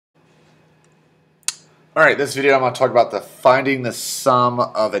Alright, this video I'm going to talk about finding the sum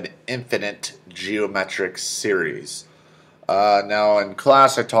of an infinite geometric series. Now in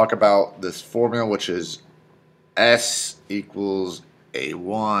class I talk about this formula, which is S equals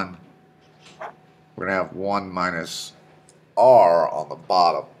A1. We're going to have 1 minus R on the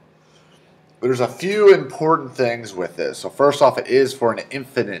bottom. There's a few important things with this. So first off, it is for an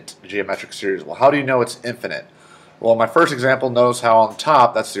infinite geometric series. Well, how do you know it's infinite? Well, in my first example, notice how on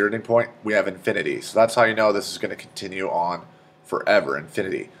top, that's the ending point, we have infinity. So that's how you know this is going to continue on forever,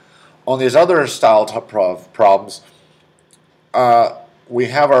 infinity. On these other style problems, we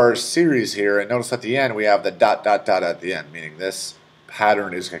have our series here, and notice at the end we have the dot, dot, dot at the end, meaning this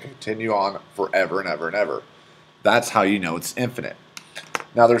pattern is going to continue on forever and ever and ever. That's how you know it's infinite.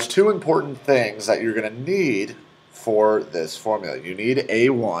 Now, there's two important things that you're going to need for this formula. You need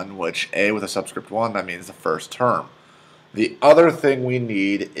A1, which A with a subscript 1, that means the first term. The other thing we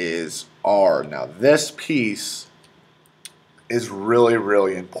need is R. Now, this piece is really,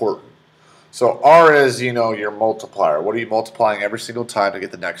 really important. So R is, your multiplier. What are you multiplying every single time to get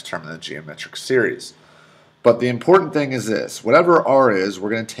the next term in the geometric series? But the important thing is this. Whatever R is,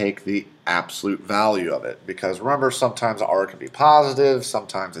 we're going to take the absolute value of it. Because remember, sometimes R can be positive,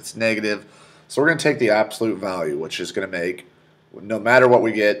 sometimes it's negative. So we're going to take the absolute value, which is going to make, no matter what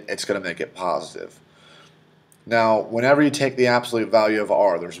we get, it's going to make it positive. Now, whenever you take the absolute value of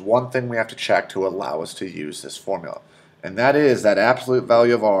R, there's one thing we have to check to allow us to use this formula. And that is that absolute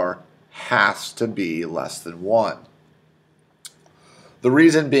value of R has to be less than 1. The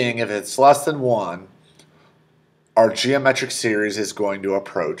reason being, if it's less than 1, our geometric series is going to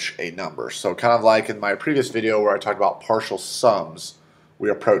approach a number. So kind of like in my previous video where I talked about partial sums, we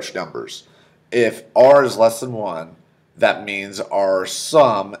approach numbers. If R is less than 1, that means our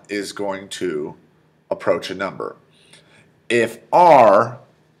sum is going to approach a number. If R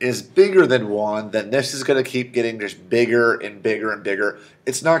is bigger than 1, then this is going to keep getting just bigger and bigger and bigger.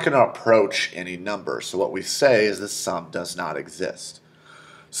 It's not going to approach any number. So what we say is the sum does not exist.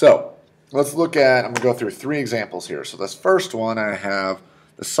 So let's look at, I'm going to go through 3 examples here. So this first one, I have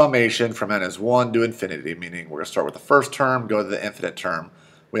the summation from n is 1 to infinity, meaning we're going to start with the first term, go to the infinite term.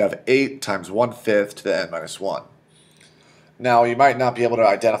 We have 8 times 1/5 to the n minus 1. Now, you might not be able to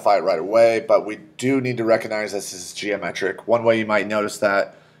identify it right away, but we do need to recognize this is geometric. One way you might notice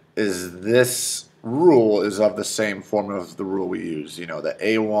that is this rule is of the same form as the rule we use, the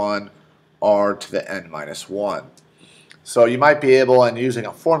A1 R to the n minus 1. So you might be able, and using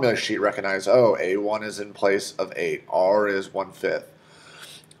a formula sheet, recognize, oh, A1 is in place of 8, R is 1/5.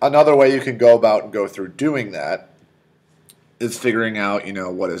 Another way you can go about and go through doing that is figuring out,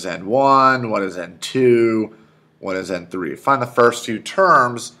 what is N1, what is N2, what is N3. Find the first few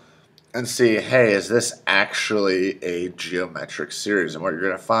terms and see, hey, is this actually a geometric series? And what you're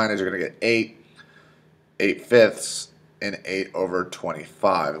going to find is you're going to get 8, 8/5, and 8 over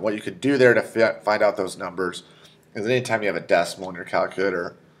 25. And what you could do there to find out those numbers is anytime you have a decimal in your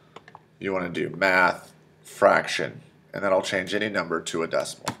calculator, you want to do math, fraction, and that'll change any number to a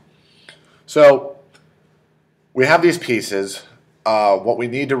decimal. So we have these pieces. What we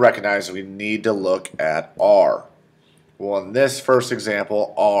need to recognize is we need to look at R. Well, in this first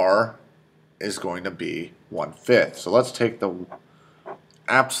example, R is going to be 1/5. So let's take the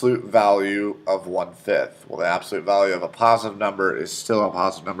absolute value of 1/5. Well, the absolute value of a positive number is still a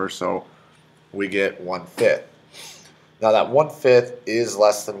positive number, so we get 1/5. Now that 1/5 is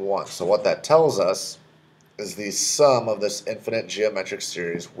less than 1. So what that tells us is the sum of this infinite geometric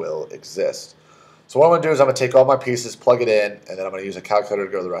series will exist. So what I'm going to do is I'm going to take all my pieces, plug it in, and then I'm going to use a calculator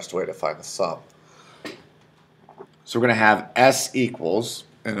to go the rest of the way to find the sum. So we're going to have S equals,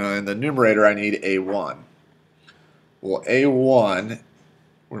 and in the numerator I need A1. Well, A1,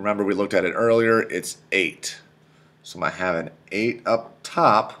 remember we looked at it earlier, it's 8. So I'm going to have an 8 up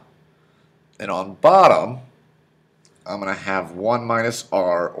top, and on bottom, I'm going to have 1 minus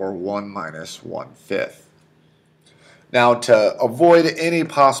R, or 1 minus 1/5. Now, to avoid any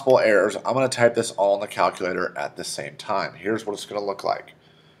possible errors, I'm going to type this all in the calculator at the same time. Here's what it's going to look like.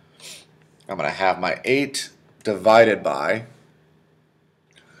 I'm going to have my 8 divided by,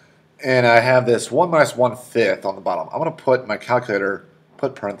 and I have this 1 minus 1/5 on the bottom. I'm going to put my calculator,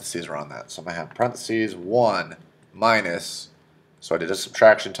 put parentheses around that. So I'm going to have parentheses 1 minus, so I did a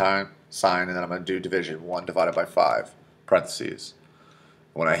subtraction sign, and then I'm going to do division, 1 divided by 5, parentheses.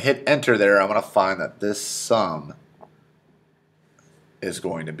 When I hit enter there, I'm going to find that this sum is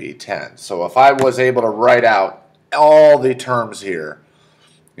going to be 10. So if I was able to write out all the terms here,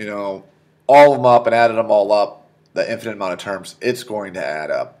 all of them up and added them all up, the infinite amount of terms, it's going to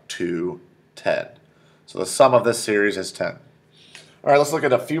add up to 10. So the sum of this series is 10. All right, let's look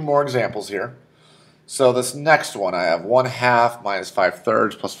at a few more examples here. So this next one, I have 1/2 minus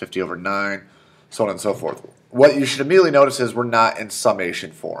 5/3 plus 50 over 9, so on and so forth. What you should immediately notice is we're not in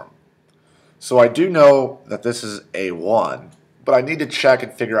summation form. So I do know that this is A1, but I need to check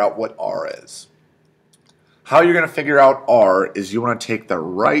and figure out what R is. How you're going to figure out R is you want to take the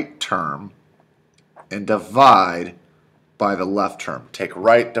right term and divide by the left term. Take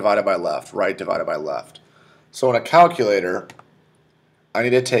right divided by left, right divided by left. So in a calculator, I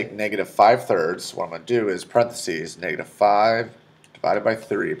need to take negative 5/3. What I'm going to do is parentheses, negative 5 divided by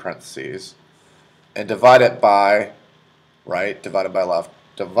 3, parentheses, and divide it by right divided by left,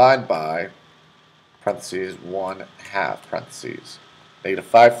 divide by, parentheses, 1/2, parentheses. Negative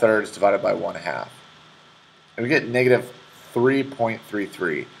 5/3 divided by 1/2. And we get negative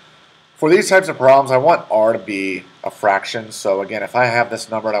 3.33. For these types of problems, I want R to be a fraction. So again, if I have this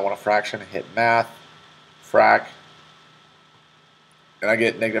number and I want a fraction, hit math, frac, and I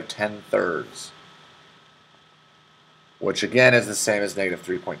get negative 10/3, which again is the same as negative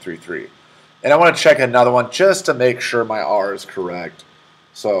 3.33. And I want to check another one just to make sure my R is correct.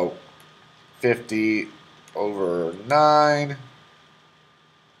 So 50 over 9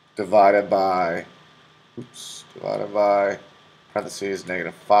 divided by, parentheses,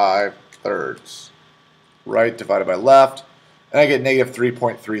 negative 5/3. Right divided by left, and I get negative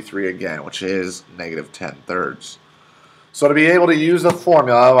 3.33 again, which is negative 10/3. So to be able to use the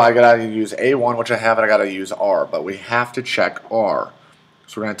formula, I gotta use A1, which I have, and I gotta use R, but we have to check R.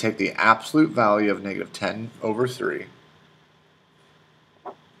 So we're gonna take the absolute value of negative 10 over 3.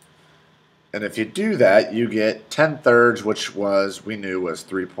 And if you do that, you get 10/3, which we knew was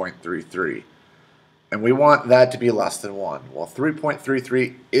 3.33. And we want that to be less than 1. Well,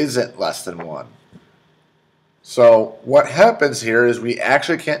 3.33 isn't less than 1. So what happens here is we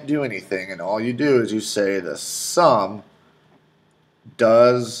actually can't do anything, and all you do is you say the sum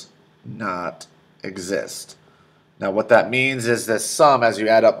does not exist. Now what that means is this sum, as you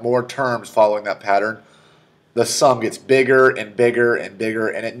add up more terms following that pattern, the sum gets bigger and bigger and bigger,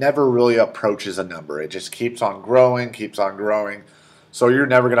 and it never really approaches a number. It just keeps on growing, keeps on growing. So you're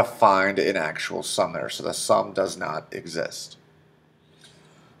never going to find an actual sum there. So the sum does not exist.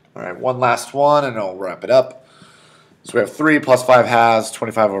 All right, one last one, and I'll wrap it up. So we have 3 plus 5 has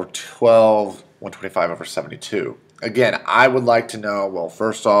 25 over 12, 125 over 72. Again, I would like to know, well,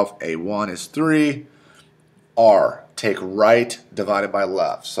 first off, A1 is 3. R, take right divided by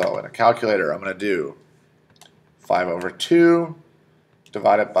left. So in a calculator, I'm going to do 5 over 2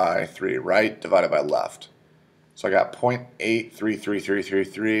 divided by 3, right divided by left. So I got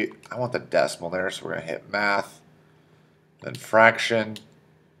 0.833333. I want the decimal there, so we're going to hit math, then fraction,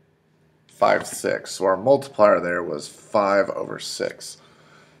 5/6. So our multiplier there was 5 over 6.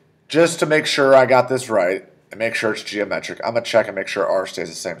 Just to make sure I got this right and make sure it's geometric, I'm going to check and make sure R stays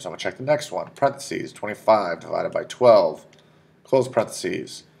the same. So I'm going to check the next one. Parentheses, 25 divided by 12, close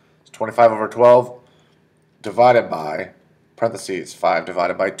parentheses. So 25 over 12 divided by, parentheses, 5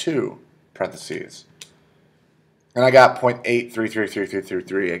 divided by 2, parentheses. And I got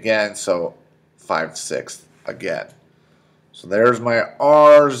 0.833333 again, so 5/6 again. So there's my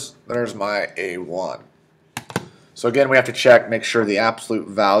R's, there's my A1. So again, we have to check, make sure the absolute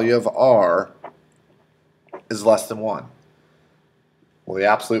value of R is less than 1. Well, the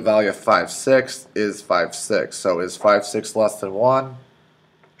absolute value of 5/6 is 5/6. So is 5/6 less than 1?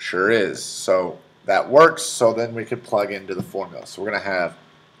 Sure is. So that works, so then we could plug into the formula. So we're going to have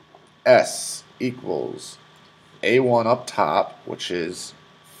S equals A1 up top, which is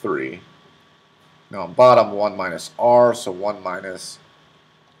 3. Now on bottom, 1 minus R, so 1 minus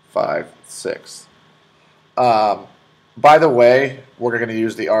 5/6. By the way, we're going to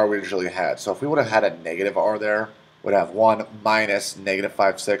use the R we usually had. So if we would have had a negative R there, we'd have 1 minus negative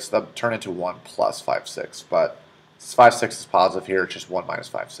 5/6. That would turn into 1 plus 5/6. But 5/6 is positive here, it's just 1 minus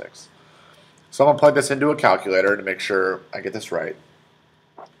 5/6. So I'm going to plug this into a calculator to make sure I get this right.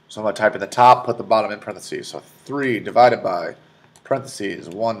 So I'm going to type in the top, put the bottom in parentheses. So 3 divided by, parentheses,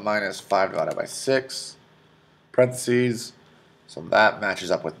 1 minus 5 divided by 6, parentheses. So that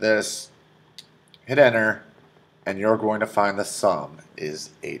matches up with this. Hit enter, and you're going to find the sum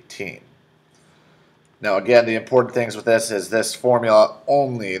is 18. Now again, the important things with this is this formula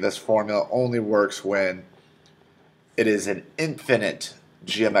only works when it is an infinite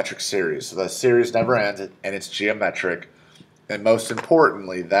geometric series. So the series never ends, and it's geometric. And most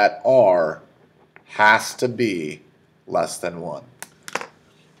importantly, that R has to be less than 1.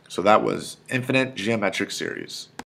 So that was infinite geometric series.